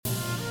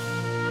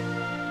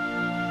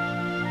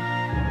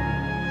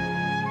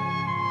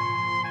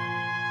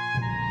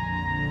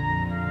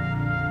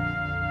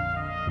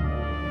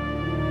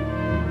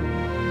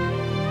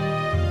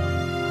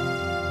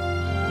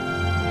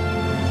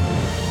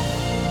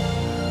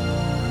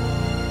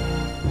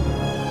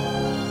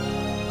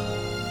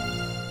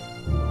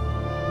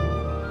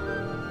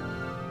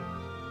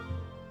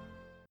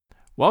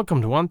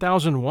Welcome to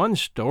 1001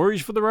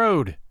 Stories for the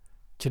Road.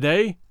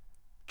 Today,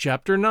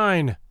 Chapter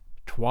 9,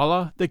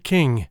 Twala the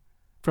King,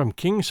 from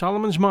King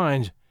Solomon's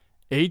Mines,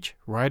 H.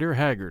 Rider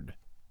Haggard.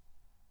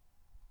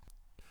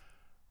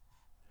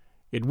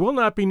 It will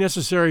not be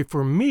necessary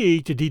for me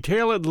to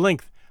detail at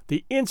length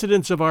the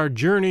incidents of our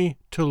journey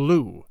to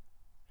Loo.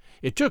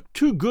 It took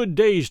 2 good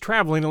days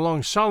traveling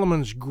along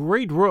Solomon's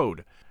great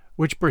road,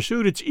 which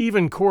pursued its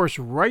even course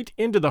right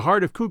into the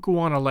heart of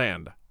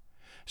Kukuanaland.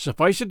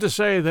 Suffice it to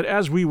say that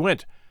as we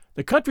went,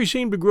 the country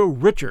seemed to grow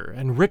richer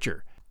and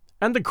richer,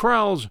 and the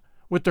kraals,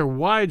 with their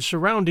wide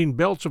surrounding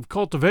belts of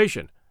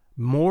cultivation,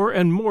 more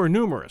and more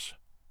numerous.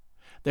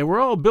 They were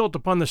all built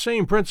upon the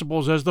same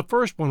principles as the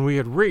first one we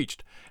had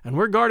reached, and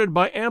were guarded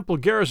by ample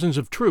garrisons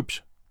of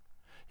troops.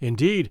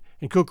 Indeed,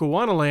 in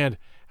Kukuanaland,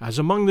 as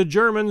among the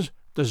Germans,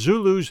 the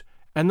Zulus,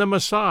 and the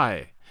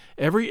Maasai,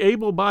 every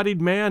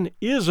able-bodied man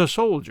is a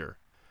soldier,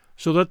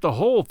 so that the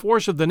whole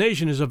force of the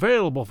nation is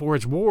available for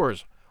its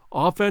wars,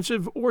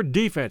 offensive or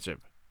defensive.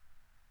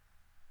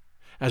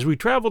 As we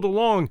traveled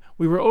along,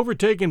 we were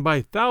overtaken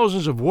by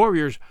thousands of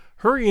warriors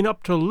hurrying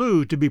up to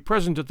Loo to be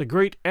present at the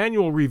great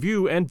annual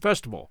review and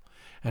festival,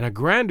 and a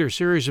grander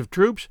series of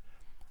troops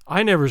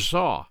I never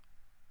saw.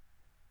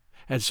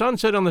 At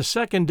sunset on the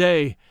second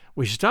day,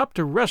 we stopped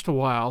to rest a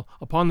while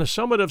upon the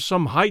summit of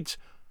some heights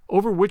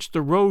over which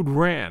the road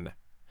ran,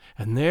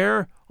 and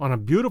there, on a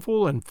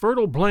beautiful and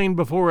fertile plain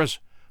before us,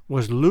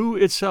 was Loo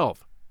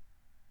itself.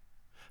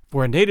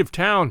 For a native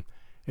town,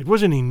 it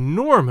was an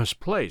enormous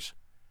place,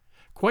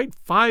 quite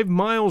 5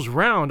 miles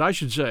round, I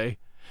should say,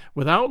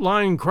 with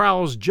outlying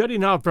kraals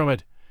jutting out from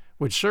it,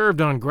 which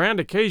served on grand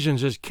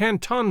occasions as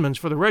cantonments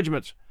for the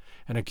regiments,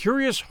 and a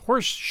curious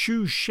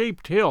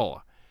horseshoe-shaped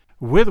hill,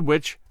 with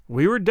which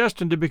we were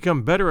destined to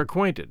become better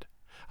acquainted,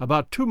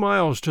 about 2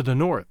 miles to the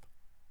north.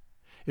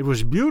 It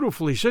was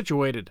beautifully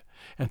situated,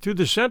 and through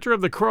the center of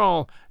the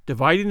kraal,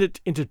 dividing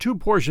it into 2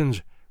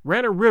 portions,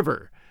 ran a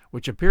river,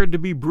 which appeared to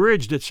be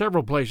bridged at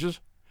several places,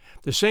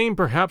 the same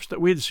perhaps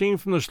that we had seen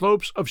from the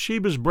slopes of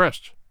Sheba's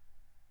Breast.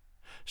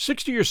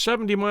 60 or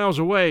 70 miles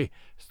away,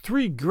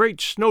 3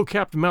 great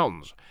snow-capped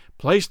mountains,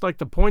 placed like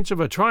the points of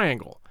a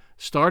triangle,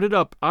 started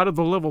up out of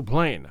the level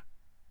plain.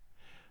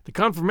 The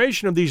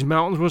conformation of these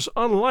mountains was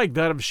unlike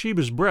that of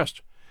Sheba's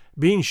Breast,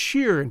 being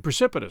sheer and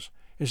precipitous,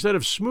 instead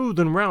of smooth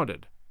and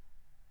rounded.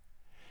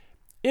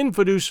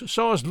 Infidus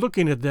saw us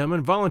looking at them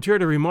and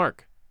volunteered a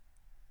remark.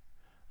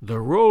 "The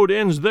road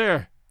ends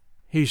there,"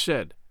 he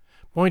said,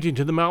 pointing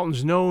to the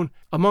mountains known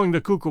among the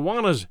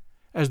Kukuanas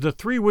as the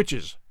 3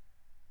 Witches.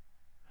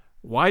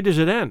 "Why does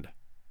it end?"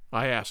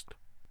 I asked.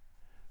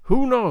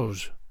 "Who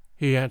knows?"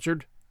 he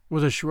answered,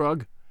 with a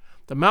shrug.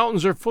 "The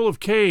mountains are full of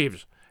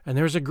caves, and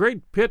there is a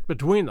great pit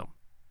between them.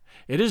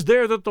 It is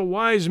there that the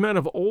wise men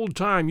of old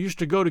time used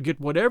to go to get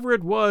whatever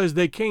it was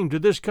they came to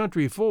this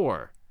country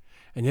for,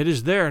 and it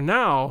is there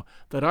now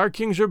that our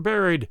kings are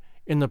buried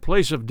in the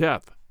place of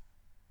death."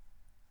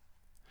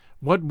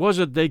 "What was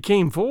it they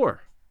came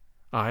for?"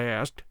 I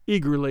asked,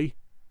 eagerly.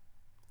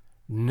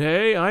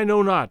 "Nay, I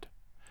know not.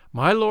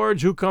 My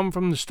lords who come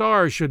from the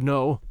stars should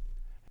know,"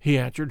 he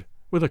answered,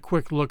 with a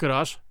quick look at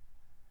us.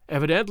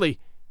 Evidently,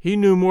 he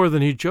knew more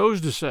than he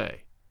chose to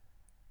say.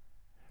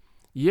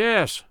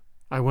 "Yes,"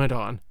 I went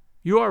on,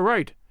 "you are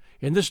right.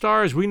 In the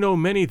stars we know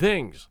many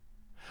things.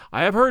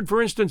 I have heard,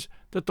 for instance,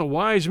 that the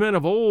wise men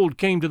of old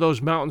came to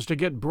those mountains to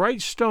get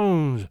bright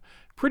stones,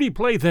 pretty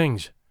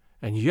playthings,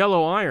 and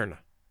yellow iron."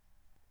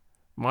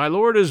 "My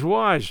lord is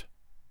wise,"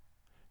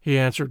 he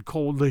answered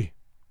coldly.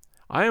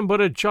 "I am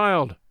but a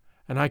child,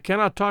 and I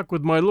cannot talk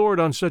with my lord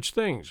on such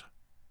things.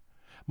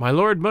 My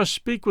lord must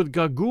speak with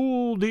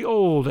Gagool the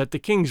Old at the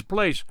king's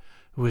place,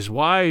 who is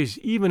wise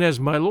even as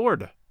my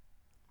lord."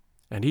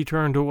 And he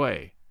turned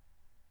away.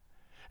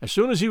 As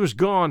soon as he was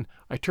gone,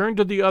 I turned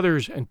to the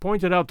others and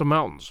pointed out the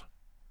mountains.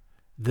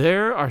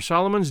 "There are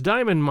Solomon's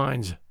diamond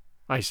mines,"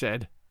 I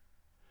said.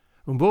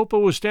 Umbopa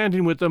was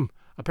standing with them,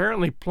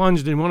 apparently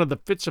plunged in one of the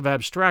fits of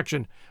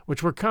abstraction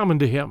which were common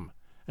to him,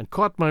 and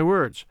caught my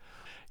words.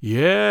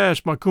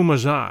 "Yes,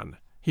 Macumazahn,"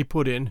 he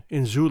put in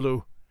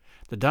Zulu.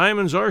 "The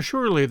diamonds are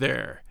surely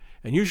there,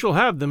 and you shall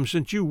have them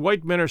since you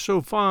white men are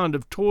so fond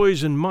of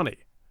toys and money."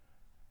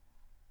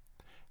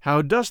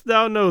 "How dost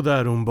thou know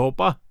that,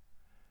 Umbopa?"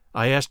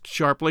 I asked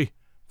sharply,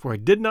 for I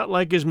did not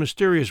like his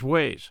mysterious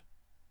ways.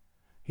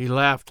 He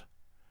laughed.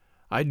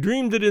 "I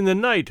dreamed it in the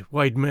night,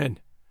 white men."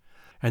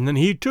 And then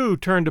he too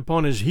turned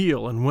upon his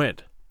heel and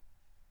went.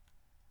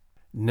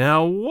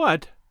 "Now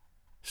what,"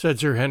 said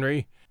Sir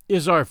Henry,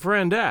 "is our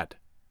friend at?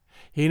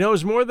 He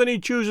knows more than he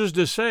chooses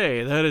to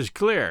say, that is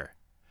clear.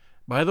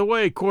 By the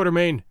way,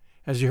 Quatermain,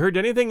 has he heard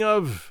anything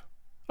of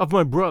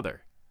my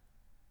brother?"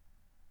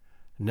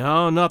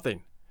 "No,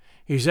 nothing.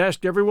 He's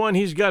asked everyone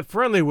he's got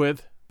friendly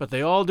with, but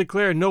they all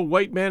declare no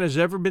white man has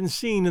ever been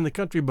seen in the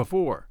country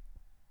before."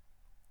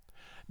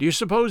 "Do you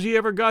suppose he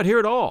ever got here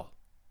at all?"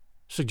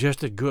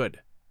 suggested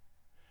Good.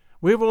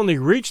 "We have only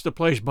reached the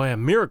place by a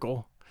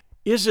miracle.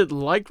 Is it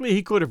likely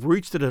he could have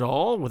reached it at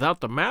all without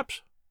the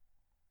maps?"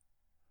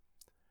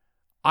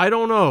 "I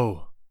don't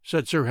know,"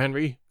 said Sir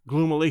Henry,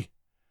 gloomily.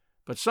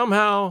 but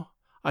somehow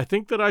I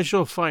think that I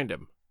shall find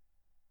him."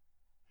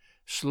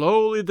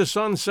 Slowly the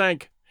sun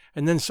sank,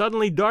 and then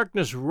suddenly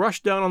darkness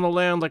rushed down on the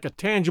land like a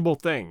tangible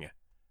thing.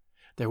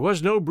 There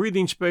was no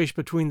breathing space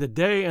between the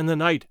day and the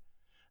night,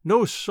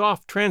 no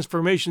soft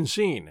transformation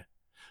seen,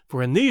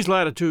 for in these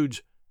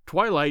latitudes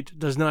twilight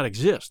does not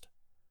exist.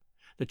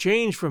 The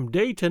change from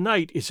day to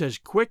night is as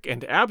quick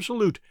and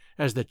absolute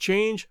as the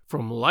change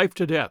from life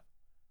to death.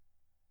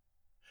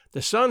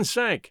 The sun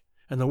sank,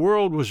 and the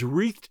world was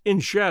wreathed in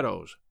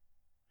shadows.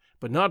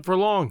 But not for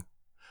long,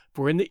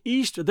 for in the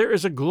east there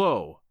is a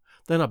glow,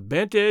 then a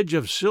bent edge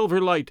of silver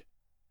light,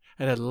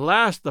 and at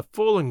last the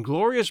full and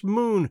glorious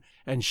moon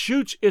and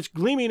shoots its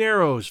gleaming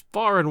arrows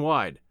far and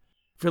wide,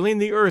 filling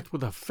the earth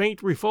with a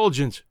faint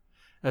refulgence,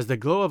 as the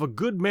glow of a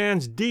good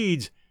man's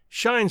deeds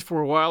shines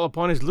for a while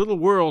upon his little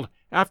world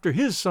after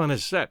his sun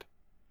has set,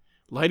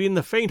 lighting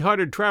the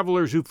faint-hearted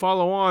travelers who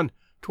follow on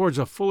towards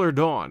a fuller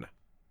dawn.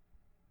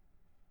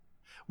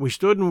 We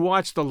stood and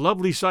watched the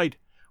lovely sight,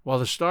 while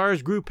the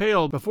stars grew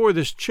pale before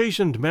this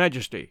chastened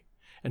majesty,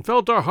 and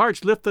felt our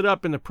hearts lifted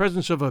up in the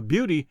presence of a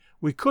beauty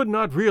we could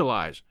not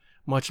realize,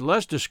 much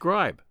less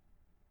describe.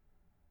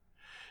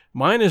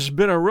 Mine has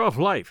been a rough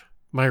life,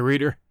 my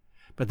reader,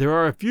 but there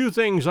are a few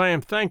things I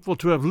am thankful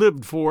to have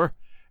lived for,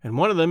 and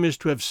one of them is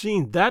to have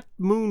seen that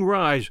moon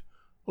rise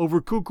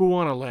over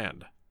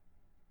Kukuanaland.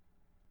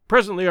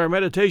 Presently our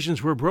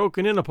meditations were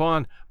broken in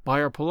upon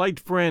by our polite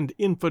friend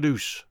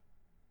Infidus.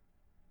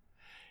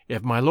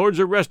 "If my lords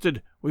are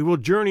rested, we will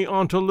journey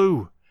on to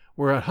Loo,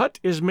 where a hut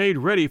is made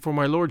ready for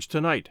my lords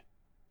tonight.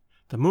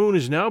 The moon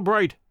is now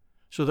bright,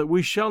 so that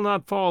we shall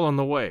not fall on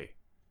the way."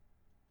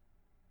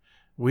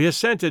 We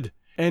assented,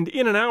 and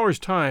in an hour's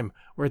time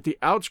were at the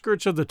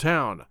outskirts of the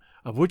town,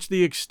 of which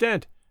the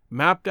extent,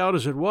 mapped out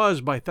as it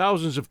was by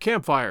thousands of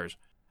campfires,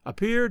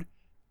 appeared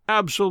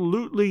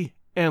absolutely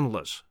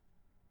endless.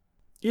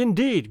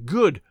 Indeed,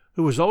 Good,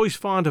 who was always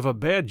fond of a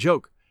bad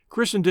joke,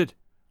 christened it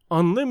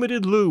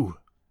Unlimited Loo.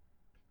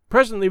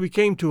 Presently we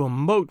came to a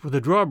moat with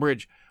a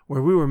drawbridge,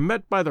 where we were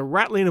met by the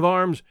rattling of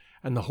arms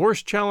and the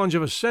hoarse challenge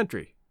of a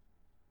sentry.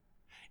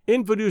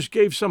 Infidus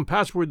gave some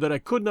password that I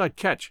could not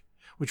catch,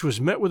 which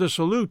was met with a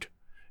salute,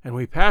 and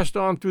we passed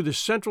on through the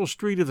central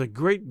street of the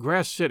great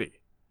grass city.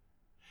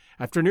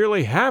 After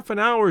nearly half an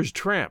hour's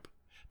tramp,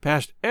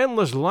 past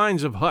endless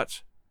lines of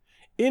huts,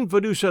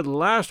 Infidus at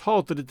last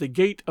halted at the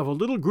gate of a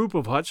little group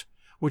of huts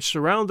which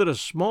surrounded a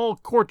small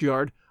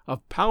courtyard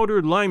of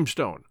powdered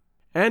limestone,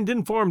 and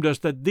informed us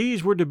that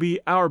these were to be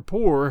our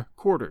poor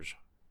quarters.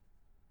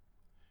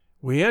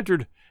 We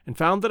entered, and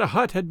found that a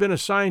hut had been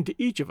assigned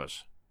to each of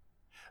us.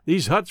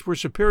 These huts were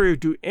superior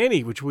to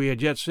any which we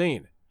had yet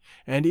seen,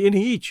 and in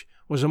each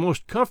was a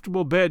most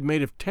comfortable bed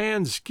made of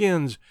tanned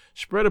skins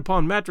spread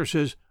upon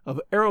mattresses of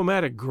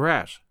aromatic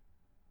grass.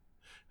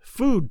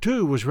 Food,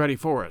 too, was ready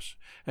for us,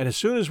 and as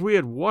soon as we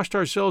had washed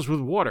ourselves with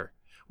water,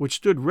 which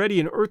stood ready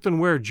in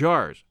earthenware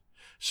jars,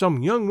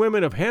 some young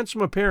women of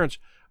handsome appearance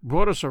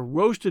brought us a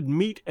roasted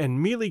meat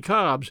and mealy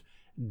cobs,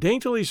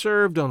 daintily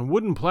served on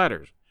wooden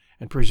platters,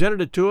 and presented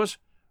it to us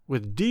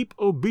with deep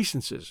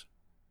obeisances.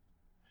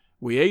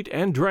 We ate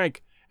and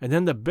drank, and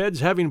then the beds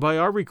having by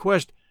our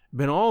request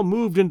been all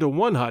moved into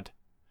one hut,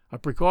 a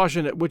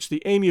precaution at which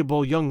the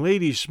amiable young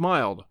ladies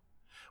smiled,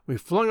 we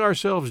flung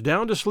ourselves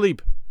down to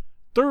sleep,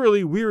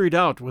 thoroughly wearied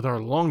out with our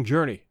long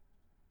journey.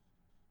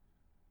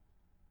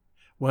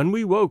 When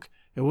we woke,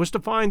 it was to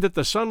find that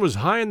the sun was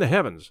high in the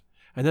heavens,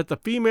 and that the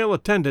female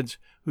attendants,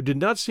 who did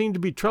not seem to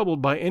be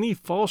troubled by any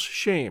false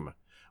shame,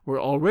 were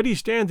already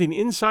standing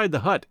inside the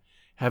hut,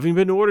 having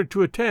been ordered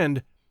to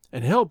attend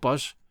and help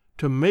us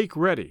to make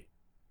ready.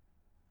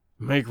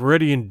 "Make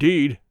ready,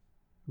 indeed,"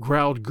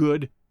 growled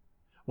Good,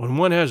 "when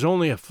one has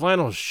only a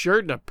flannel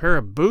shirt and a pair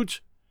of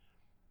boots.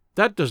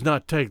 That does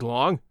not take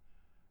long.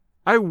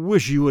 I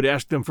wish you would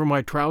ask them for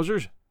my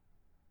trousers."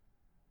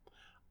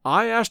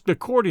 I asked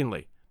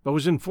accordingly, but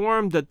was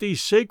informed that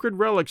these sacred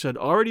relics had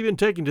already been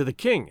taken to the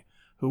king,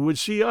 who would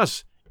see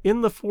us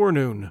in the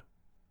forenoon.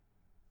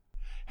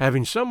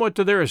 Having somewhat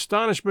to their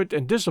astonishment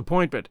and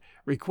disappointment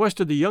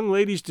requested the young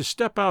ladies to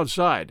step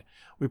outside,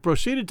 we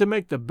proceeded to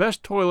make the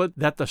best toilet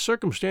that the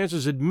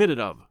circumstances admitted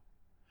of.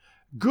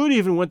 Good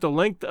even went the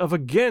length of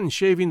again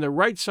shaving the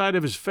right side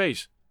of his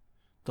face.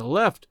 The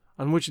left,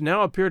 on which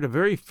now appeared a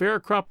very fair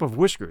crop of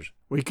whiskers,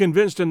 we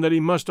convinced him that he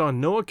must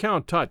on no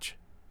account touch.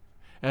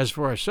 As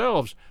for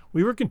ourselves,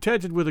 we were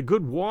contented with a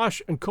good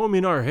wash and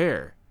combing our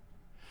hair.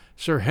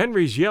 Sir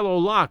Henry's yellow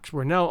locks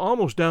were now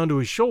almost down to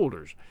his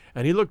shoulders,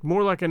 and he looked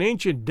more like an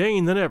ancient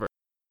Dane than ever.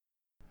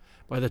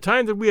 By the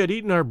time that we had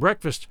eaten our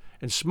breakfast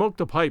and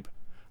smoked a pipe,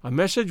 a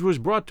message was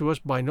brought to us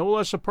by no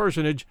less a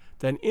personage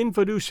than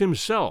Infidus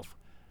himself,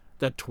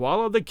 that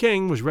Twala the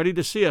king was ready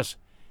to see us,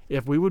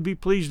 if we would be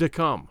pleased to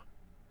come.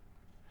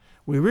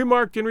 We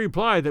remarked in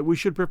reply that we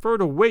should prefer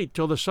to wait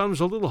till the sun was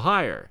a little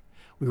higher.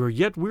 We were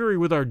yet weary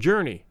with our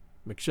journey,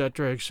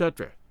 etc.,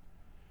 etc.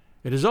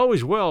 It is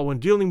always well, when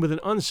dealing with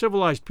an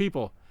uncivilized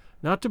people,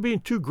 not to be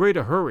in too great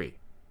a hurry.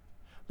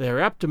 They are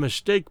apt to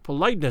mistake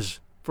politeness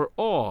for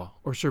awe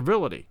or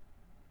servility.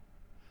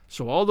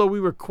 So although we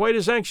were quite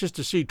as anxious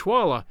to see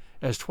Twala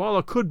as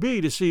Twala could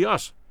be to see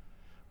us,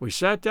 we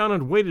sat down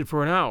and waited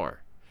for an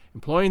hour,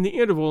 employing the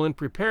interval in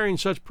preparing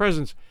such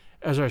presents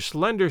as our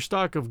slender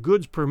stock of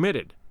goods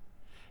permitted,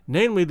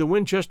 namely the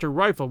Winchester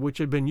rifle which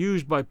had been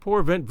used by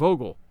poor Vent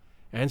Vogel,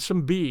 and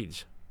some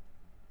beads.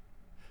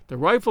 The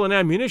rifle and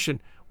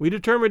ammunition we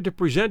determined to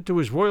present to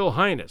His Royal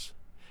Highness,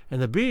 and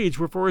the beads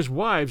were for his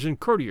wives and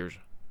courtiers.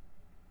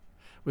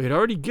 We had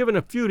already given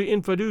a few to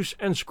Infidus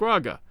and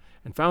Scragga,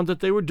 and found that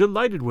they were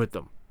delighted with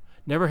them,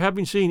 never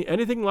having seen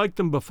anything like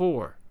them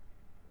before.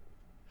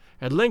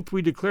 At length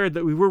we declared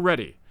that we were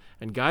ready,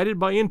 and guided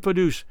by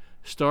Infidus,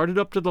 started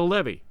up to the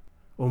levee,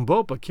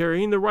 Umbopa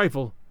carrying the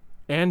rifle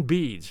and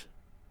beads.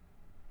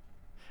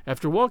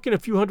 After walking a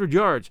few hundred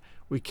yards,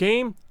 we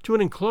came to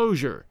an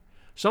enclosure,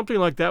 something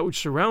like that which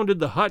surrounded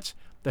the huts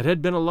that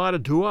had been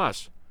allotted to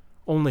us,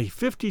 only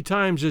 50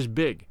 times as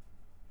big.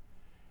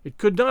 It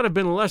could not have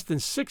been less than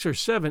 6 or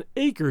 7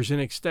 acres in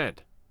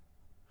extent.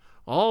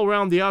 All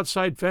round the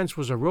outside fence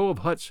was a row of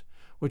huts,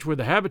 which were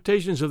the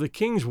habitations of the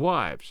king's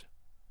wives.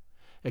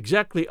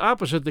 Exactly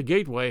opposite the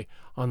gateway,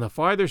 on the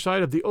farther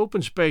side of the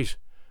open space,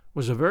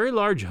 was a very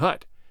large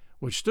hut,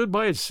 which stood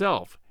by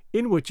itself,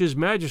 in which His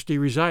Majesty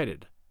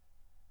resided.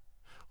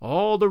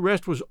 All the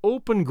rest was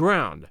open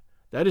ground,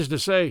 that is to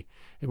say,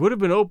 it would have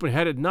been open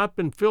had it not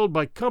been filled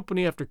by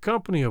company after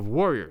company of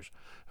warriors,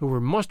 who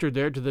were mustered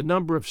there to the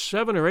number of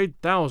 7,000 or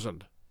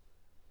 8,000.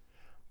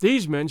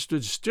 These men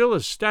stood still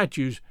as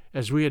statues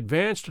as we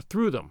advanced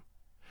through them,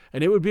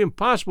 and it would be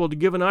impossible to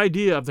give an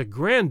idea of the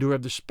grandeur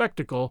of the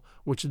spectacle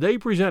which they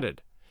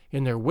presented,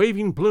 in their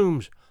waving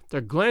plumes,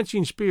 their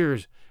glancing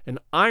spears, and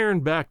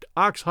iron-backed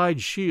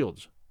ox-hide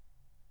shields.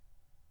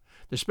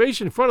 The space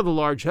in front of the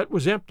large hut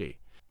was empty,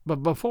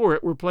 but before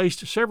it were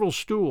placed several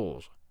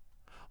stools.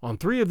 On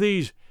 3 of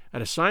these,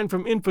 at a sign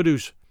from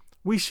Infidus,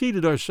 we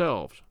seated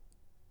ourselves,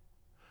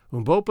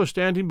 Umbopa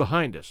standing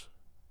behind us.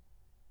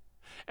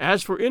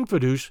 As for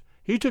Infidus,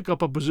 he took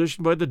up a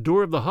position by the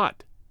door of the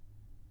hut.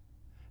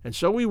 And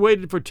so we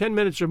waited for 10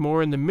 minutes or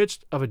more in the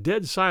midst of a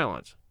dead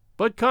silence,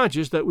 but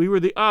conscious that we were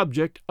the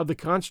object of the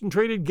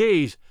concentrated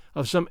gaze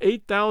of some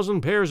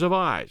 8,000 pairs of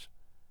eyes.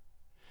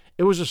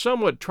 It was a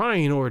somewhat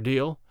trying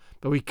ordeal,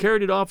 but we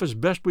carried it off as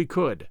best we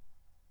could.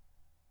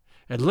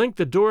 At length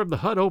the door of the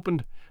hut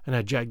opened, and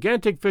a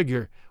gigantic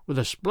figure, with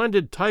a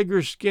splendid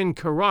tiger-skin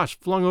kaross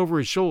flung over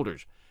his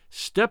shoulders,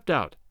 stepped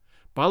out,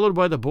 followed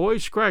by the boy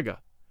Scragga,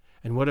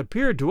 and what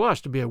appeared to us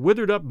to be a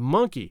withered-up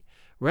monkey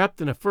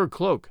wrapped in a fur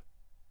cloak.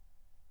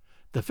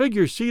 The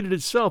figure seated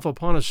itself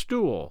upon a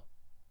stool.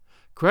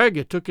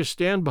 Scragga took his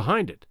stand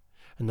behind it,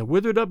 and the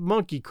withered-up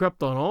monkey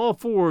crept on all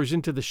fours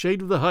into the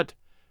shade of the hut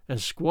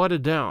and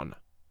squatted down.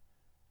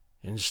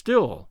 And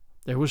still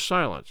there was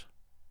silence.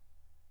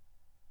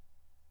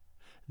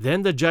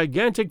 Then the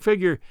gigantic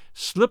figure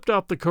slipped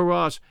off the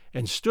kaross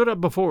and stood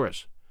up before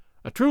us,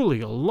 a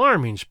truly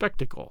alarming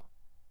spectacle.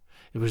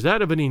 It was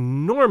that of an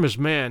enormous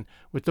man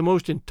with the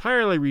most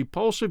entirely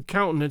repulsive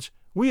countenance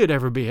we had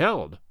ever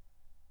beheld.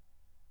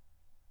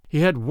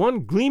 He had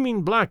one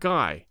gleaming black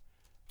eye,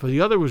 for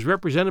the other was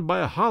represented by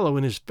a hollow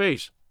in his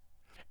face,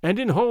 and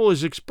in whole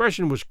his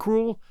expression was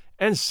cruel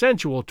and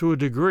sensual to a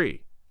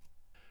degree.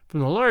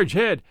 From the large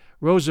head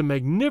rose a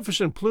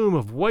magnificent plume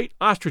of white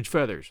ostrich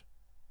feathers.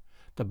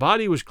 The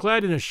body was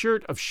clad in a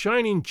shirt of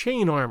shining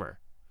chain armor,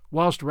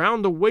 whilst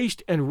round the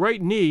waist and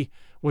right knee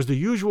was the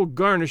usual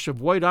garnish of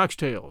white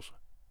oxtails.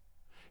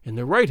 In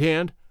the right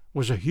hand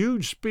was a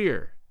huge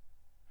spear.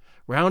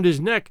 Round his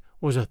neck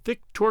was a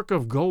thick torque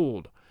of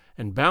gold,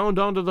 and bound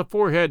onto the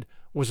forehead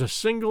was a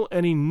single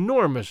and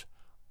enormous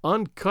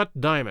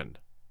uncut diamond.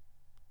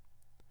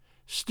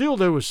 Still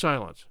there was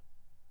silence,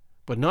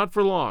 but not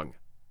for long.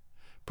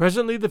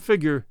 Presently the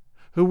figure,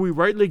 who we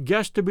rightly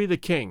guessed to be the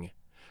king,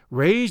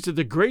 raised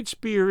the great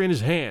spear in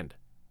his hand.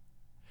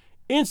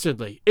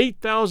 Instantly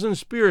 8,000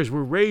 spears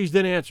were raised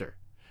in answer,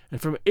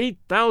 and from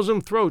 8,000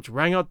 throats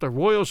rang out the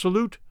royal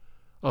salute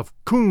of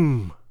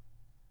Kum.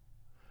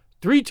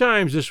 3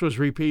 times this was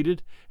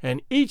repeated,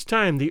 and each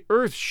time the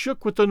earth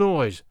shook with the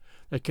noise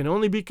that can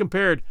only be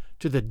compared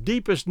to the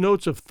deepest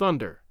notes of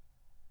thunder.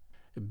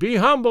 "Be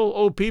humble,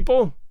 O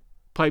people,"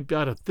 piped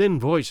out a thin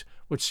voice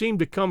which seemed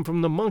to come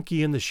from the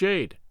monkey in the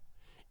shade.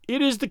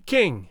 "It is the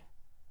king."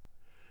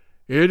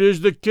 "It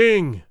is the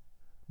king,"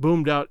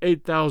 boomed out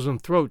 8,000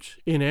 throats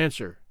in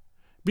answer.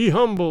 "Be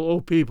humble,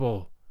 O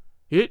people.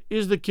 It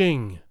is the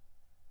king."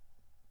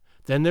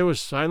 Then there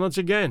was silence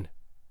again,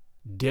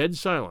 dead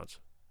silence.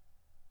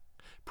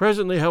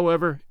 Presently,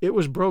 however, it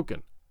was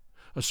broken.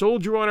 A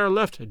soldier on our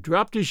left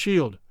dropped his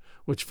shield,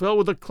 which fell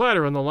with a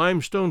clatter on the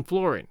limestone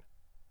flooring.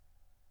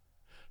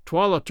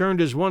 Twala turned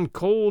his one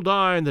cold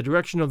eye in the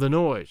direction of the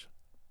noise.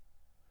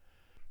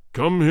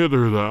 "Come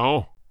hither,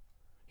 thou,"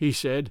 he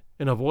said,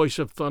 in a voice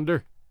of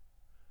thunder.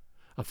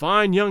 A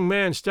fine young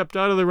man stepped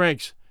out of the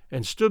ranks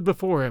and stood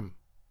before him.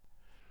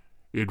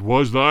 "It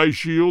was thy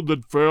shield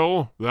that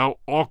fell, thou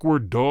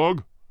awkward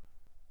dog?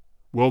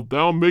 Wilt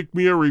thou make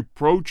me a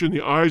reproach in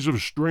the eyes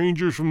of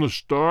strangers from the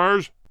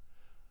stars?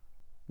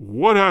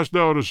 What hast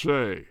thou to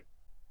say?"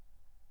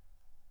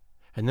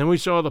 and then we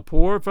saw the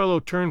poor fellow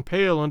turn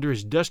pale under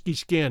his dusky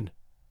skin.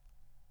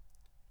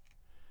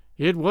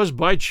 "It was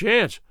by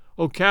chance,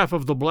 O calf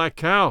of the black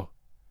cow,"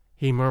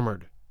 he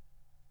murmured.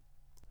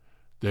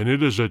 "Then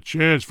it is a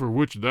chance for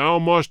which thou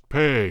must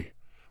pay.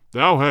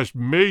 Thou hast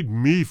made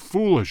me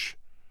foolish.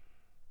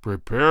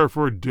 Prepare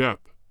for death."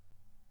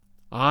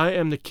 "I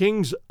am the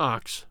king's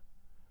ox,"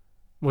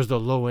 was the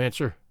low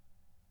answer.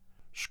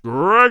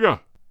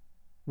 "Scragga,"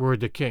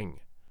 roared the king,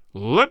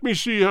 "let me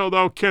see how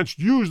thou canst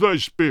use thy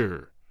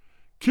spear.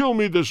 Kill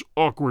me this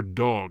awkward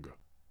dog."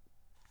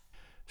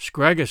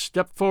 Scragga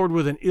stepped forward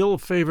with an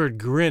ill-favored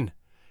grin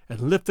and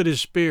lifted his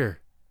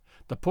spear.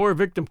 The poor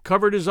victim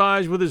covered his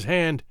eyes with his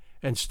hand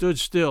and stood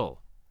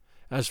still.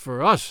 As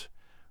for us,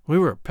 we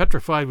were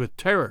petrified with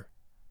terror.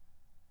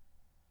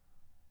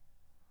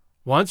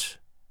 Once,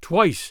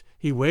 twice,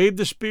 he waved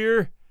the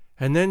spear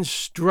and then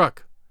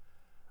struck.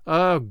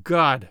 Oh,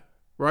 God,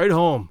 right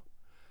home.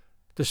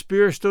 The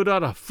spear stood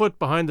out a foot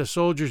behind the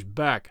soldier's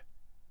back.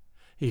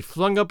 He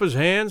flung up his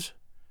hands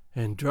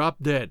and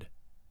dropped dead.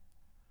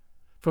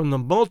 From the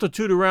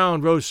multitude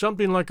around rose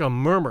something like a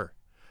murmur.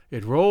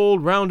 It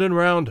rolled round and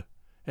round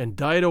and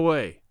died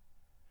away.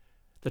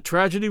 The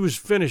tragedy was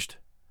finished.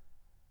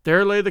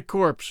 There lay the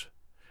corpse,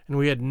 and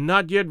we had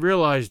not yet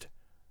realized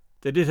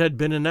that it had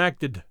been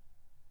enacted.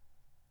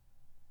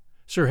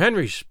 Sir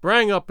Henry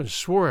sprang up and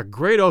swore a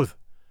great oath,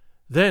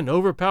 then,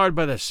 overpowered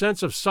by the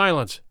sense of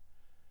silence,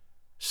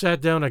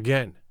 sat down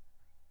again.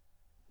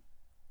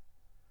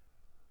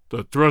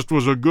 "The thrust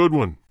was a good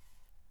one,"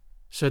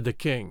 said the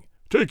king.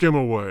 "Take him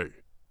away."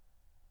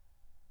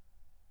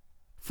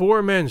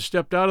 4 men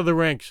stepped out of the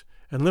ranks,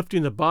 and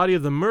lifting the body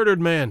of the murdered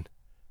man,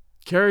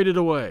 carried it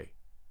away.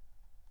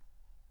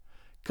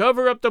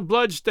 "Cover up the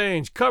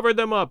bloodstains! Cover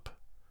them up!"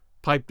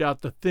 piped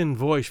out the thin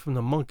voice from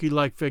the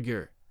monkey-like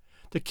figure.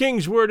 "The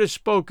king's word is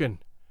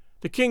spoken.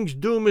 The king's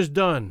doom is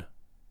done."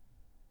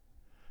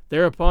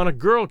 Thereupon a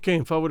girl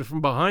came forward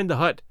from behind the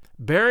hut,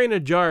 bearing a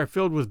jar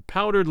filled with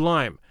powdered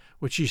lime,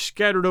 which she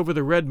scattered over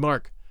the red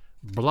mark,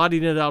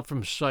 blotting it out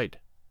from sight.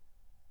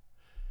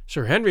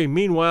 Sir Henry,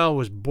 meanwhile,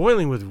 was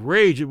boiling with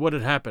rage at what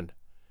had happened.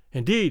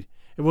 Indeed,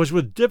 it was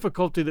with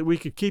difficulty that we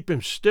could keep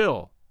him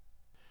still.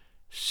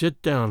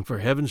 "Sit down, for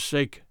heaven's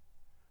sake,"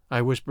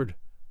 I whispered.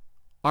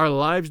 "Our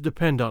lives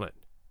depend on it."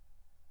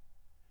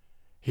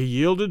 He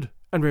yielded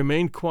and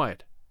remained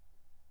quiet.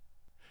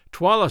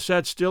 Twala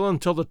sat still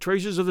until the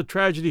traces of the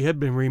tragedy had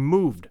been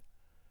removed,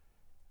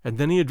 and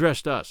then he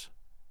addressed us.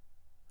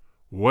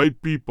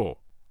 "White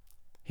people,"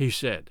 he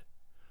said,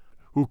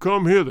 "who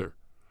come hither,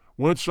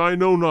 whence I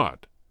know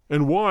not,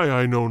 and why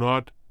I know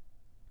not,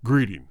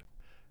 greeting."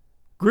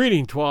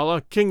 "Greeting,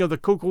 Twala, king of the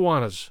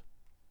Kukuanas,"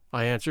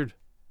 I answered.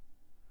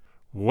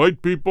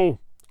 "White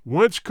people,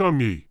 whence come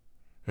ye,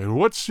 and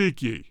what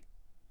seek ye?"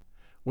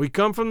 "We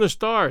come from the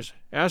stars.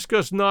 Ask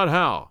us not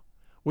how.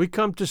 We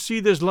come to see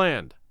this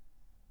land."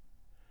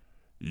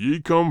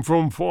 "Ye come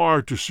from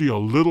far to see a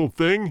little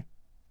thing?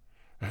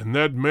 And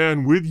that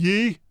man with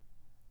ye?"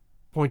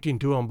 pointing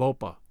to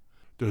Umbopa.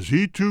 "Does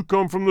he too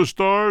come from the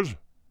stars?"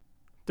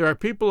 "There are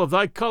people of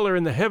thy color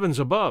in the heavens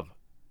above.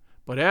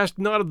 But ask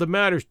not of the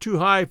matters too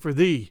high for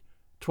thee,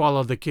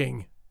 Twala the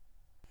king."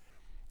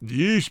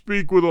 "Ye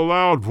speak with a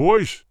loud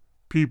voice,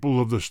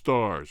 people of the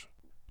stars,"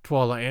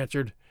 Twala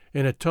answered,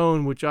 in a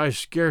tone which I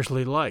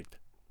scarcely liked.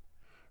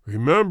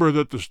 "Remember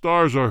that the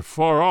stars are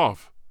far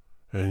off,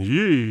 and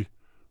ye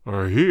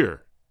are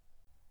here.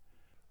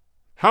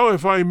 How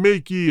if I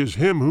make ye as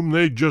him whom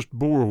they just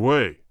bore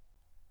away?"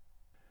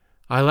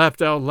 I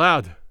laughed out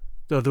loud,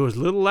 though there was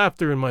little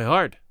laughter in my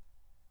heart.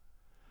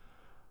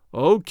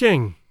 "O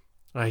king,"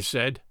 I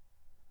said,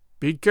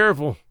 "be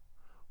careful.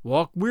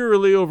 Walk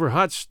wearily over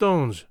hot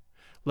stones,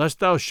 lest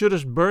thou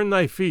shouldest burn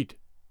thy feet.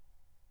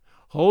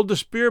 Hold the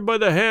spear by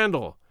the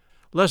handle,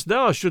 lest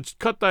thou shouldst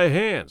cut thy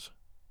hands.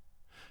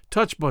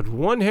 Touch but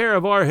one hair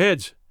of our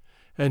heads,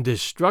 and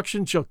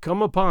destruction shall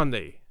come upon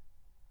thee.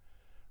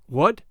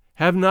 What,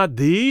 have not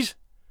these,"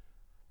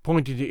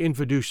 pointing to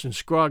Infadoos and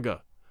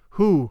Scragga,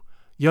 who,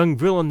 young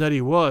villain that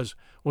he was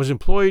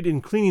employed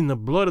in cleaning the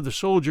blood of the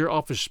soldier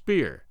off his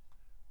spear,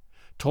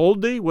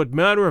 "told thee what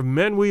manner of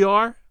men we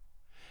are?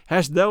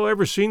 Hast thou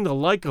ever seen the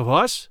like of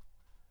us?"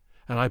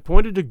 And I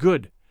pointed to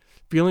Good,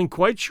 feeling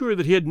quite sure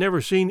that he had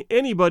never seen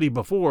anybody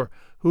before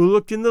who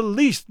looked in the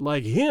least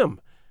like him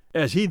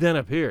as he then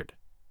appeared.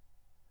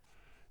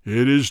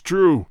 "It is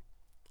true.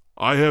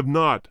 I have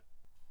not,"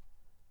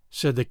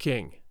 said the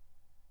king.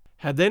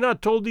 "Had they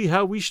not told thee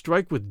how we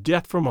strike with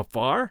death from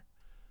afar?"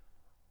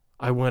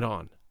 I went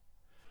on.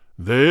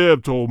 "They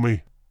have told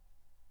me.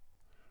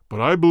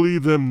 But I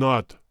believe them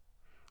not.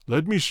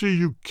 Let me see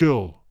you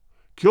kill.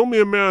 Kill me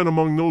a man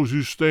among those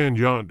who stand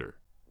yonder."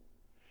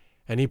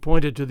 And he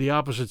pointed to the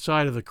opposite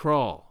side of the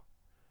kraal.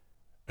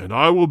 "And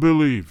I will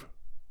believe."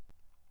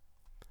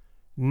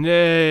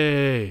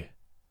 "Nay,"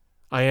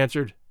 I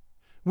answered.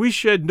 "We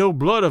shed no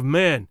blood of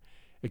man,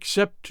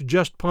 except to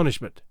just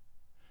punishment.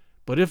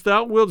 But if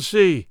thou wilt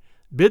see,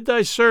 bid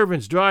thy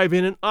servants drive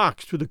in an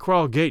ox to the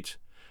kraal gates,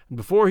 and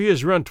before he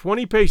has run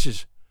 20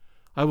 paces,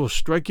 I will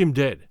strike him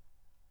dead."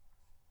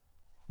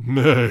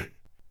 Nay,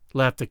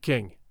 laughed the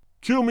king.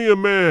 kill me a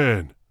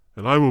man,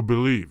 and I will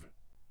believe.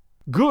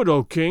 Good,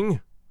 O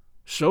king,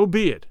 so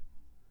be it,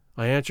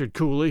 I answered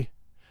coolly.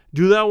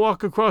 Do thou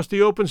walk across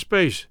the open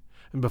space,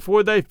 and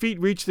before thy feet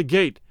reach the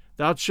gate,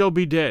 thou shalt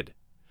be dead.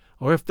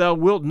 Or if thou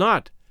wilt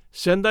not,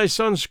 send thy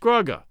son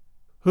Scrogga,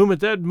 whom at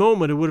that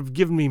moment it would have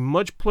given me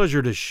much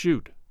pleasure to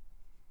shoot.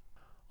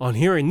 On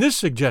hearing this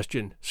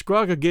suggestion,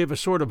 Scrogga gave a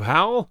sort of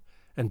howl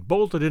and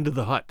bolted into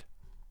the hut.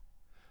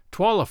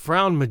 Twala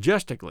frowned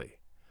majestically.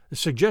 The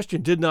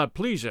suggestion did not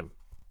please him.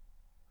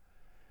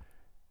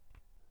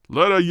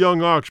 Let a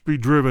young ox be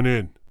driven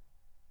in,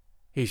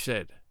 he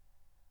said.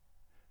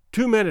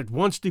 2 men at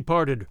once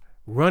departed,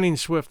 running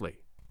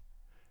swiftly.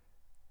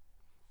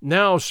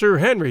 Now, Sir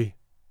Henry,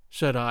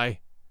 said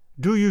I,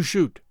 do you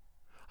shoot.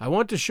 I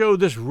want to show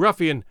this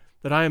ruffian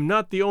that I am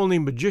not the only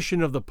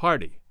magician of the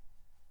party.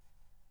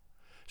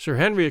 Sir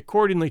Henry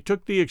accordingly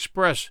took the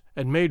express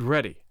and made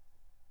ready.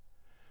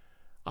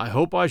 I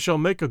hope I shall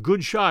make a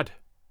good shot,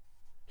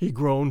 he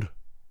groaned.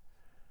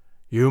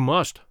 You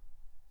must,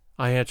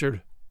 I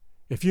answered.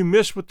 If you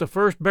miss with the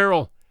first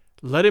barrel,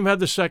 let him have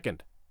the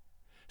second.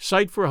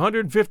 Sight for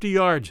 150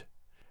 yards,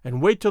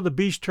 and wait till the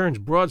beast turns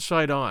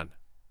broadside on.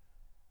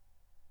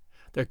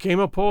 There came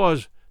a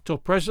pause, till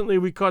presently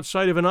we caught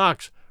sight of an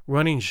ox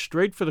running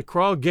straight for the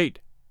kraal gate.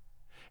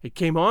 It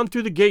came on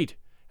through the gate,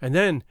 and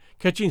then,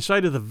 catching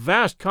sight of the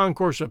vast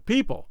concourse of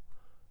people,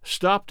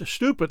 stopped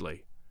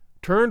stupidly,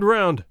 turned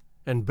round,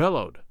 and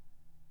bellowed.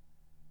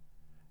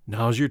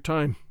 Now's your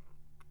time,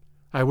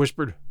 I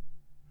whispered.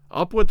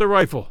 Up with the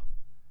rifle.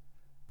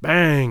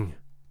 Bang!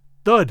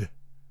 Thud!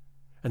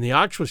 And the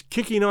ox was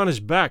kicking on his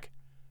back,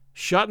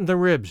 shot in the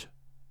ribs.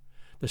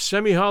 The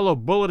semi-hollow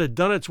bullet had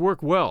done its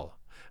work well,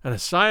 and a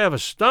sigh of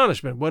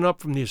astonishment went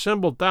up from the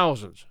assembled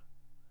thousands.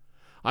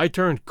 I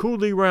turned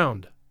coolly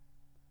round.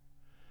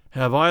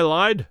 Have I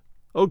lied,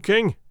 O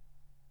king?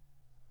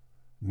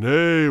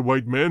 Nay,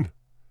 white men,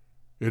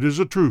 it is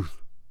the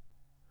truth,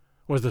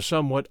 was the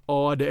somewhat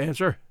awed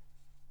answer.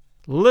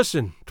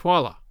 Listen,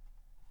 Twala,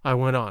 I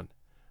went on.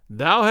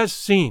 Thou hast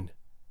seen.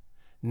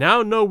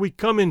 Now know we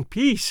come in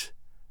peace,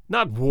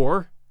 not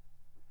war.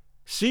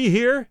 See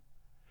here,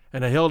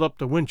 and I held up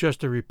the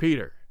Winchester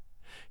repeater.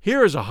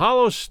 Here is a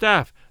hollow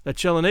staff that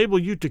shall enable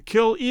you to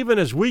kill even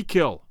as we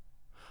kill.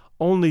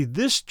 Only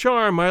this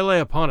charm I lay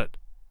upon it.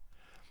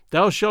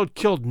 Thou shalt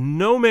kill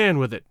no man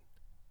with it.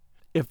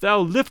 If thou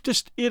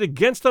liftest it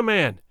against a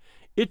man,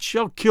 it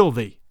shall kill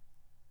thee.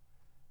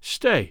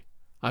 Stay,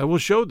 I will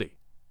show thee.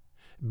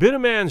 Bid a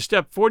man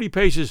step 40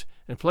 paces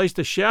and place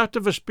the shaft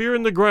of a spear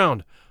in the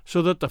ground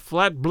so that the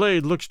flat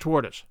blade looks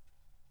toward us.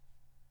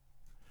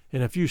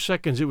 In a few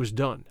seconds it was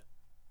done.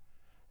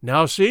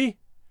 Now see,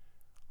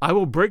 I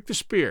will break the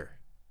spear.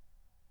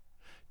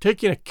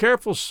 Taking a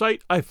careful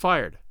sight, I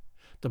fired.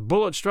 The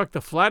bullet struck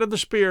the flat of the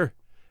spear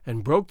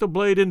and broke the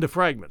blade into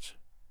fragments.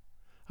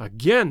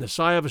 Again the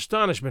sigh of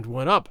astonishment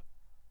went up.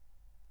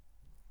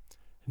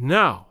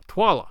 Now,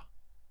 Twala,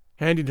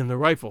 handing him the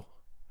rifle,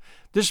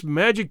 this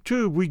magic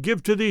tube we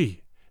give to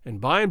thee,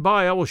 and by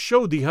I will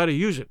show thee how to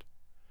use it.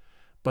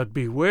 But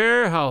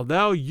beware how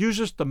thou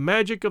usest the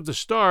magic of the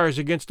stars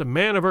against a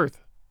man of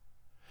earth.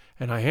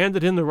 And I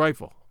handed him the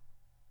rifle.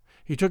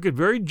 He took it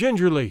very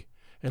gingerly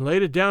and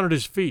laid it down at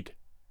his feet.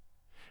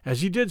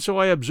 As he did so,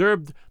 I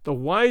observed the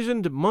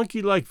wizened,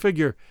 monkey-like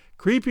figure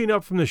creeping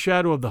up from the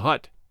shadow of the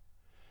hut.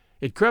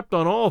 It crept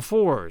on all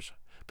fours,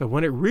 but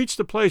when it reached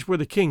the place where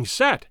the king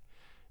sat,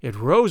 it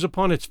rose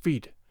upon its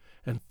feet,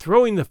 and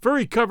throwing the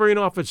furry covering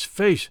off its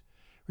face,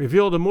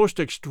 revealed a most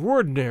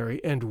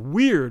extraordinary and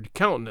weird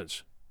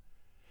countenance.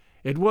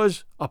 It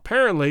was,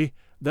 apparently,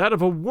 that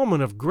of a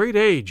woman of great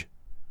age,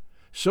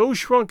 so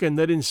shrunken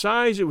that in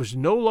size it was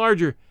no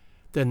larger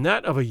than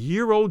that of a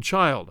year-old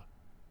child,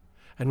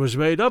 and was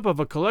made up of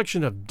a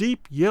collection of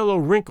deep yellow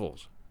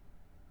wrinkles.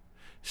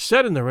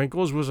 Set in the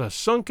wrinkles was a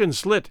sunken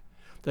slit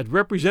that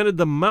represented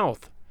the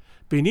mouth,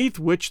 beneath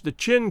which the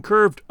chin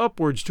curved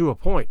upwards to a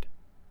point.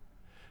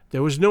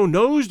 There was no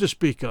nose to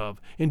speak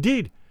of.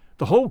 Indeed,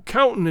 the whole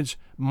countenance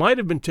might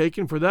have been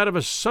taken for that of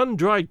a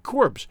sun-dried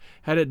corpse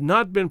had it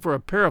not been for a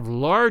pair of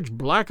large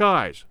black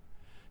eyes,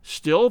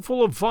 still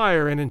full of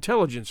fire and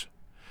intelligence,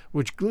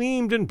 which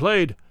gleamed and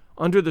played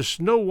under the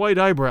snow-white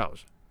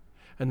eyebrows,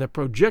 and the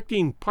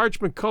projecting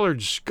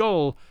parchment-colored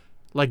skull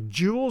like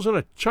jewels in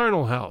a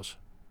charnel house.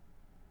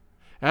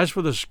 As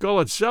for the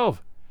skull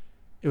itself,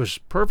 it was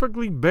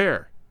perfectly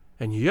bare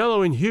and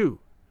yellow in hue,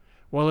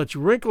 while its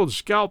wrinkled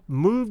scalp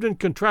moved and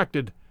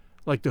contracted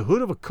like the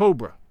hood of a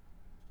cobra.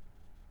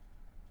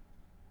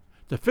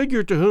 The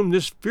figure to whom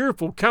this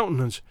fearful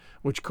countenance,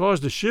 which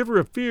caused a shiver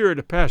of fear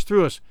to pass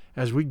through us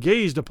as we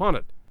gazed upon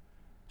it,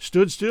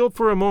 stood still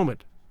for a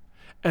moment,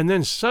 and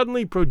then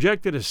suddenly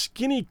projected a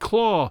skinny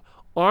claw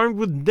armed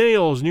with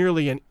nails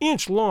nearly an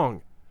inch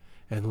long,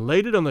 and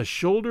laid it on the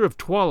shoulder of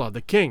Twala,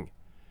 the king,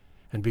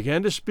 and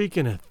began to speak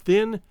in a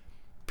thin,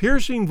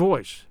 piercing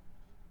voice.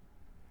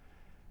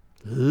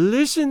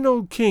 Listen,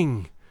 O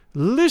king!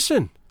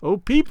 Listen, O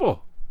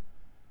people!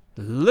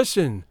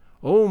 Listen,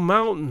 O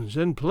mountains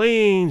and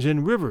plains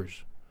and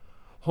rivers!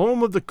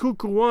 home of the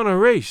Kukuana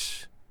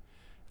race.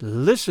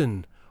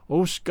 Listen,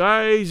 O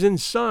skies and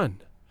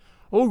sun,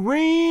 O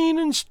rain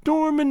and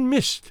storm and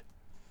mist.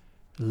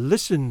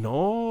 Listen,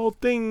 all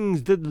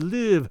things that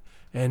live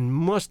and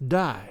must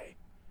die.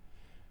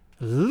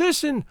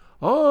 Listen,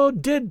 all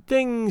dead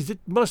things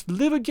that must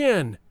live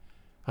again,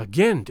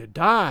 again to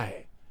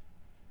die.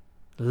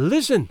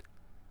 Listen,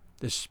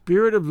 the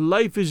spirit of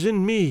life is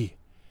in me,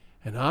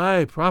 and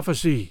I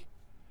prophesy.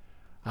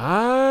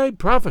 I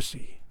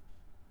prophesy.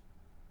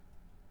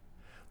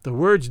 The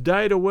words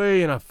died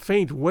away, and a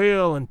faint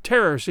wail and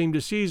terror seemed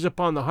to seize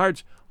upon the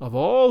hearts of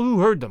all who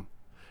heard them,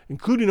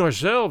 including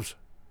ourselves.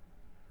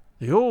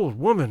 The old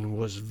woman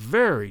was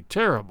very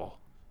terrible.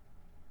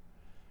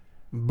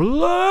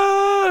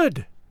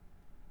 Blood!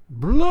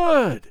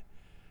 Blood!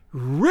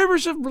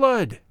 Rivers of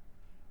blood!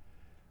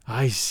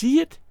 I see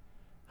it.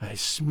 I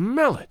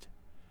smell it.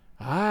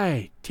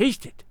 I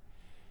taste it.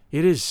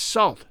 It is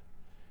salt.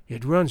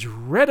 It runs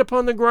red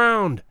upon the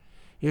ground.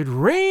 It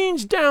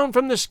rains down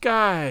from the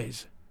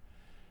skies.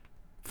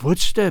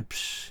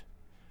 Footsteps.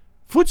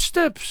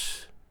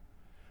 Footsteps.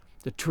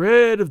 The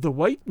tread of the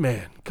white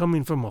man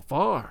coming from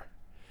afar.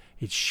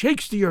 It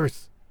shakes the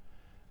earth.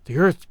 The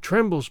earth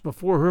trembles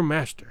before her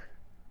master.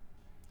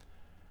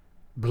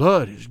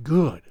 Blood is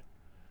good.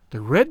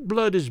 The red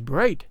blood is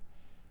bright.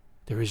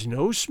 There is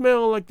no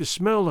smell like the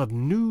smell of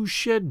new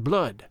shed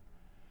blood.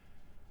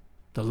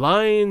 The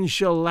lions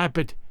shall lap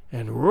it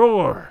and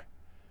roar.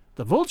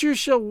 The vultures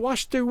shall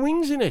wash their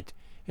wings in it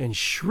and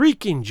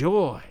shriek in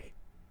joy.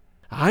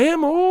 I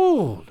am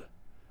old.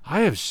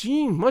 I have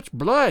seen much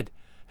blood.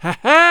 Ha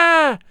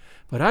ha!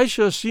 But I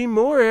shall see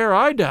more ere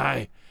I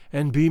die,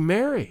 and be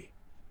merry.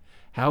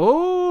 How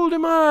old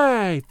am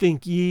I,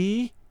 think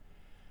ye?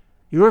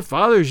 Your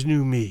fathers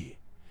knew me,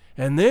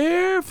 and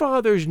their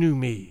fathers knew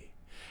me,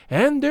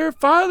 and their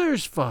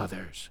fathers'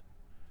 fathers.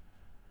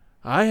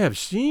 I have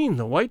seen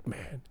the white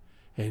man,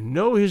 and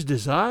know his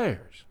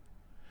desires.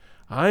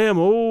 I am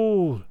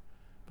old,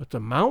 but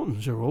the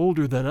mountains are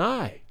older than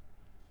I.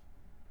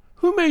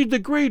 Who made the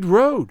great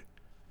road?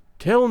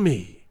 Tell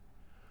me.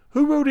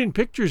 Who wrote in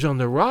pictures on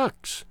the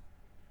rocks?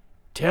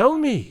 Tell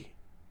me.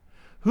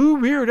 Who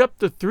reared up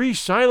the 3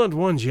 silent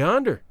ones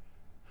yonder?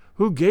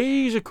 Who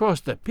gaze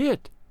across the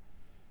pit?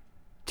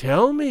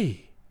 Tell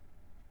me.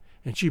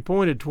 And she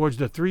pointed towards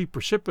the 3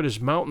 precipitous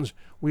mountains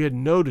we had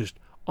noticed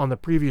on the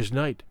previous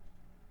night.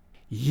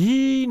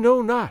 Ye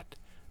know not,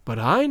 but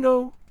I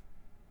know.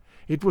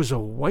 It was a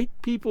white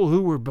people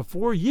who were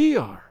before ye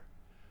are,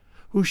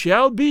 who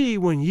shall be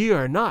when ye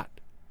are not,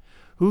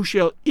 who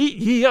shall eat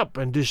ye up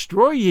and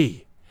destroy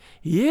ye.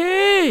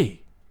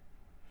 Yea!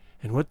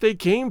 And what they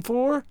came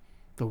for,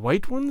 the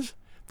white ones,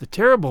 the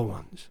terrible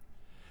ones,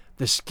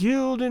 the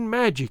skilled in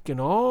magic and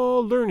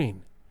all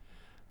learning,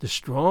 the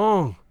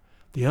strong,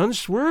 the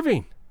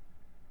unswerving.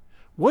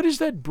 What is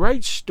that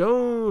bright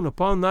stone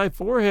upon thy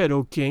forehead,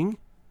 O king?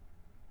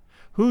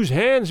 Whose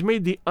hands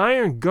made the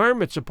iron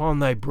garments upon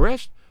thy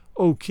breast,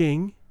 O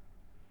king?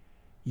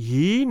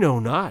 Ye know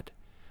not,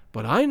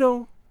 but I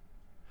know.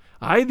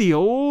 I the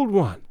old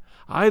one,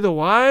 I the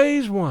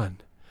wise one,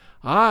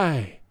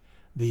 I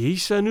the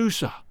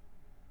Isanusa,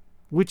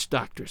 witch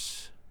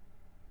doctress.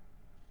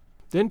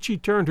 Then she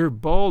turned her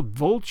bald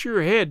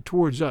vulture head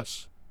towards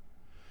us.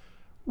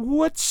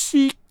 What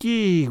seek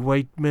ye,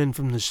 white men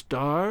from the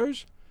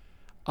stars?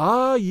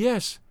 Ah,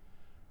 yes,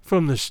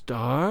 from the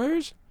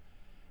stars?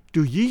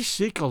 Do ye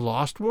seek a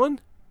lost one?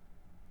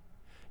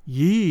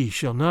 Ye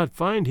shall not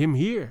find him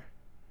here.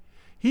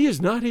 He is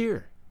not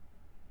here.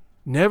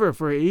 Never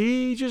for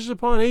ages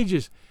upon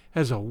ages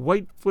has a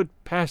Whitefoot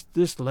passed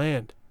this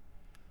land.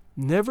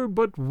 Never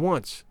but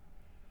once,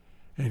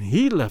 and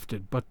he left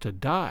it but to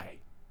die.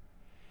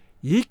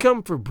 Ye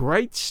come for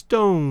bright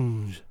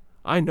stones.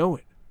 I know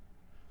it.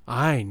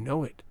 I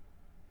know it.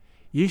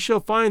 Ye shall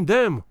find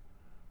them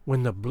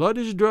when the blood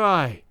is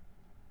dry,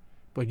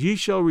 but ye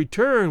shall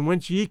return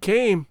whence ye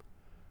came.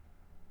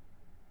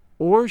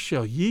 Or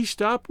shall ye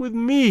stop with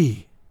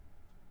me?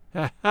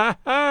 Ha ha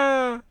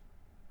ha!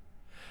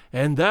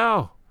 And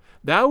thou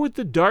with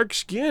the dark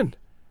skin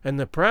and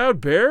the proud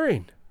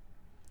bearing.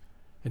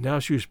 And now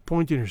she was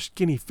pointing her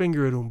skinny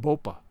finger at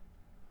Umbopa.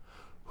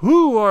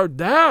 Who art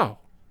thou?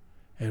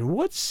 And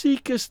what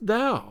seekest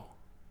thou?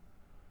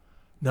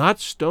 Not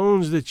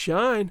stones that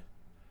shine,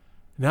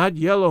 not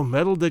yellow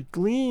metal that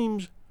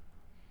gleams,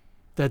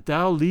 that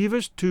thou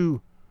leavest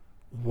to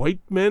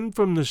white men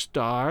from the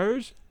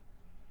stars?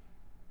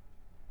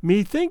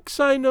 Methinks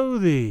I know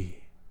thee.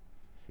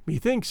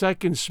 Methinks I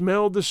can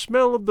smell the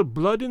smell of the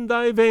blood in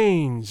thy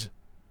veins.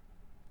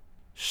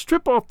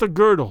 Strip off the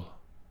girdle.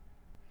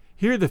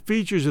 Here the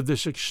features of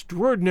this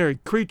extraordinary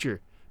creature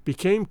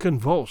became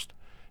convulsed,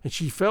 and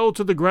she fell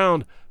to the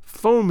ground,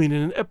 foaming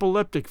in an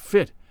epileptic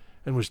fit,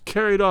 and was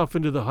carried off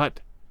into the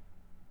hut.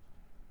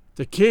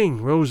 The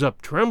king rose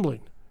up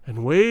trembling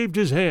and waved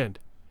his hand.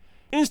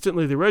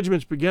 Instantly the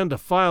regiments began to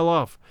file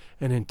off,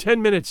 and in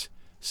 10 minutes,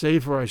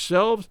 save for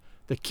ourselves,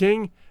 the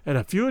king, and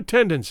a few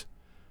attendants,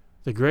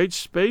 the great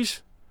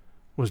space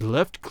was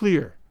left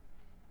clear.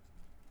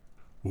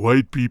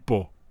 White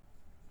people,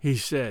 he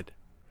said.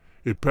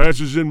 It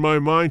passes in my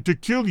mind to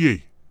kill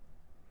ye.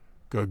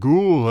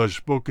 Gagul has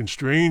spoken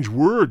strange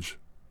words.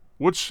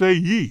 What say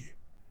ye?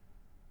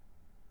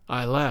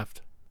 I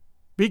laughed.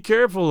 Be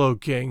careful, O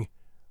king.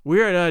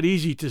 We are not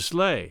easy to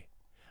slay.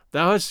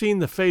 Thou hast seen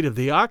the fate of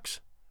the ox?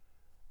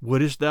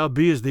 Wouldst thou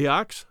be as the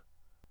ox?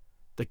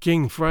 The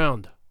king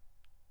frowned.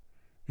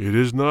 It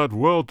is not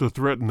well to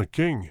threaten the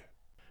king.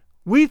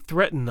 We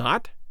threaten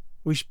not.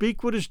 We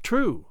speak what is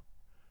true.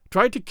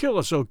 Try to kill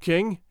us, O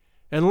king,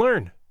 and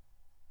learn.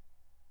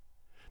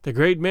 The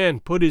great man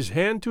put his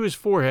hand to his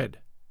forehead.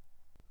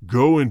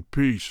 Go in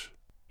peace,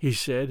 he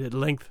said at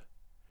length.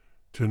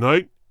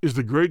 Tonight is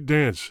the great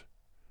dance.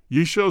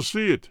 Ye shall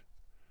see it.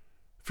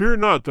 Fear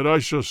not that I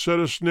shall set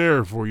a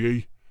snare for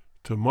ye.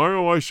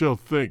 Tomorrow I shall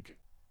think.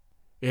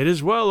 It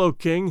is well, O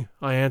king,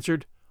 I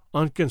answered,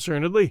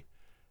 unconcernedly,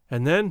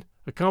 and then,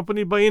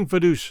 accompanied by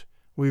Infidus,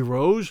 we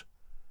rose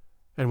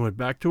and went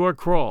back to our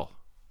crawl.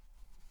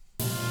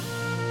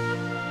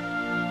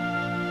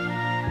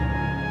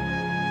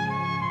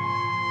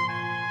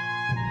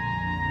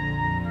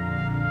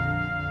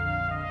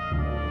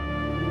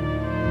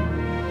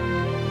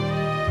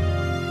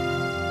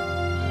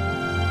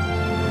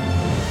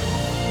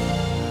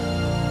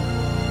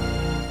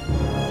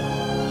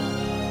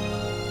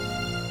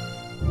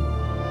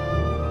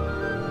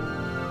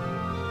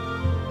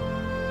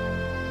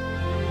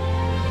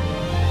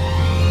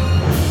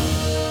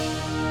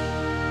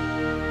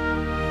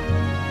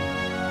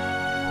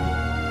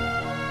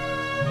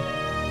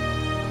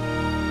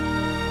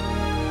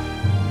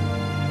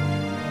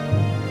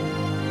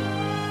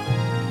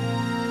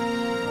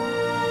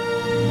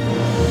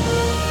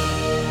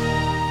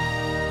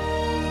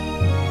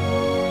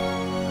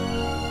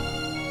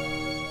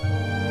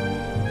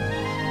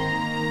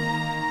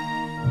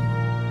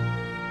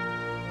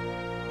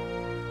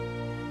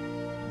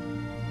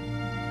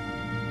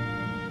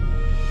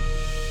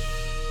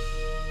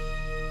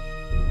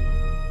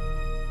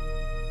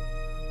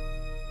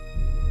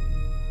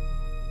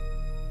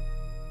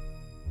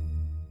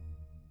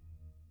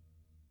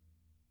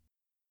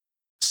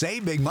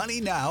 Save big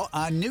money now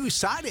on new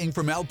siding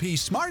from LP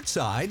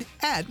SmartSide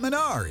at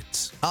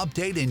Menards.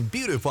 Update and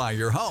beautify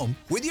your home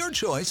with your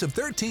choice of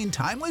 13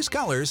 timeless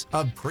colors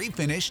of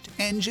pre-finished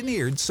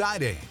engineered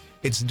siding.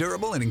 It's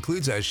durable and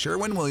includes a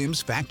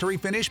Sherwin-Williams factory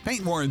finish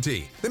paint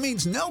warranty that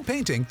means no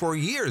painting for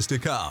years to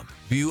come.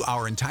 View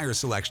our entire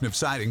selection of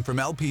siding from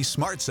LP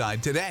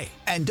SmartSide today.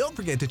 And don't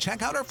forget to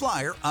check out our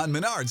flyer on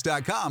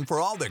Menards.com for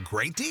all the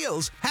great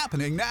deals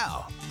happening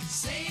now.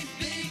 Save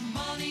big